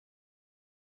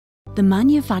The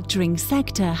manufacturing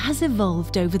sector has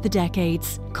evolved over the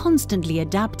decades, constantly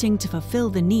adapting to fulfill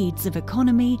the needs of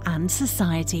economy and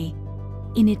society.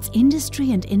 In its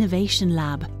Industry and Innovation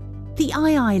Lab, the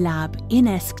iiLab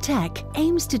INESC TEC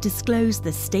aims to disclose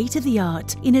the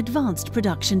state-of-the-art in advanced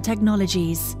production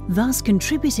technologies, thus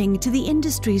contributing to the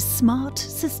industry's smart,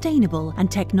 sustainable and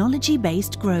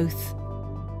technology-based growth.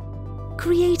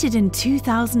 Created in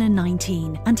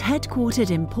 2019 and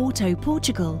headquartered in Porto,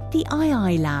 Portugal, the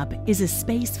iiLab is a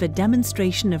space for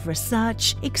demonstration of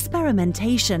research,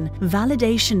 experimentation,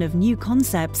 validation of new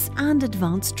concepts and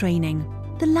advanced training.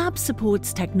 The lab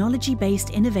supports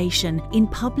technology-based innovation in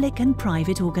public and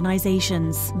private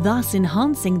organizations, thus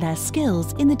enhancing their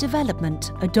skills in the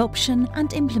development, adoption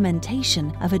and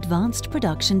implementation of advanced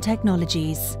production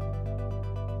technologies.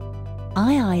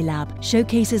 iiLab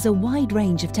showcases a wide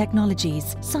range of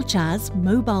technologies such as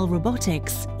mobile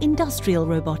robotics, industrial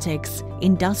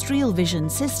vision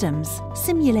systems,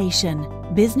 simulation,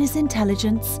 business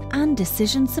intelligence and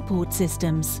decision support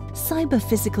systems,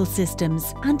 cyber-physical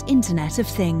systems and Internet of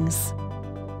Things.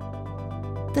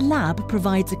 The lab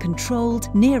provides a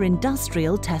controlled,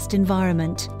 near-industrial test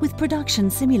environment with production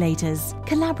simulators,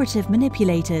 collaborative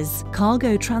manipulators,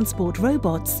 cargo transport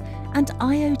robots and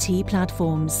IoT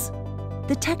platforms.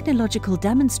 The technological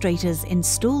demonstrators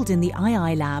installed in the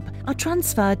iiLab are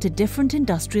transferred to different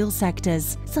industrial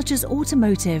sectors such as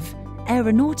automotive,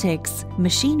 aeronautics,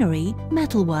 machinery,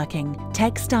 metalworking,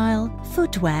 textile,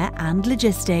 footwear and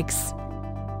logistics.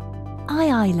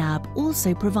 iiLab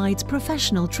also provides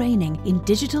professional training in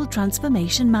digital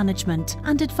transformation management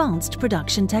and advanced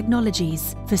production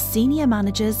technologies for senior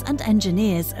managers and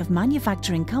engineers of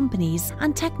manufacturing companies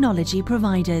and technology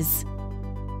providers.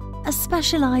 A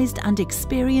specialized and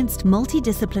experienced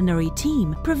multidisciplinary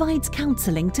team provides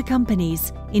counseling to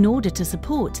companies in order to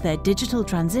support their digital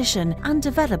transition and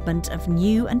development of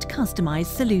new and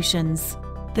customized solutions.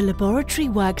 The laboratory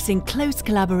works in close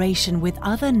collaboration with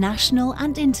other national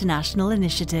and international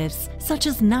initiatives, such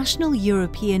as National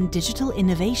European Digital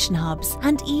Innovation Hubs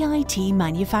and EIT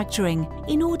Manufacturing,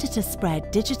 in order to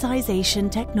spread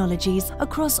digitization technologies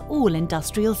across all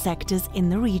industrial sectors in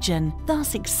the region,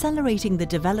 thus accelerating the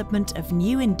development of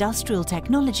new industrial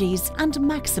technologies and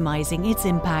maximizing its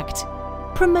impact,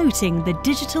 promoting the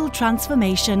digital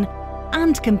transformation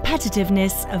and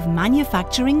competitiveness of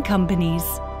manufacturing companies.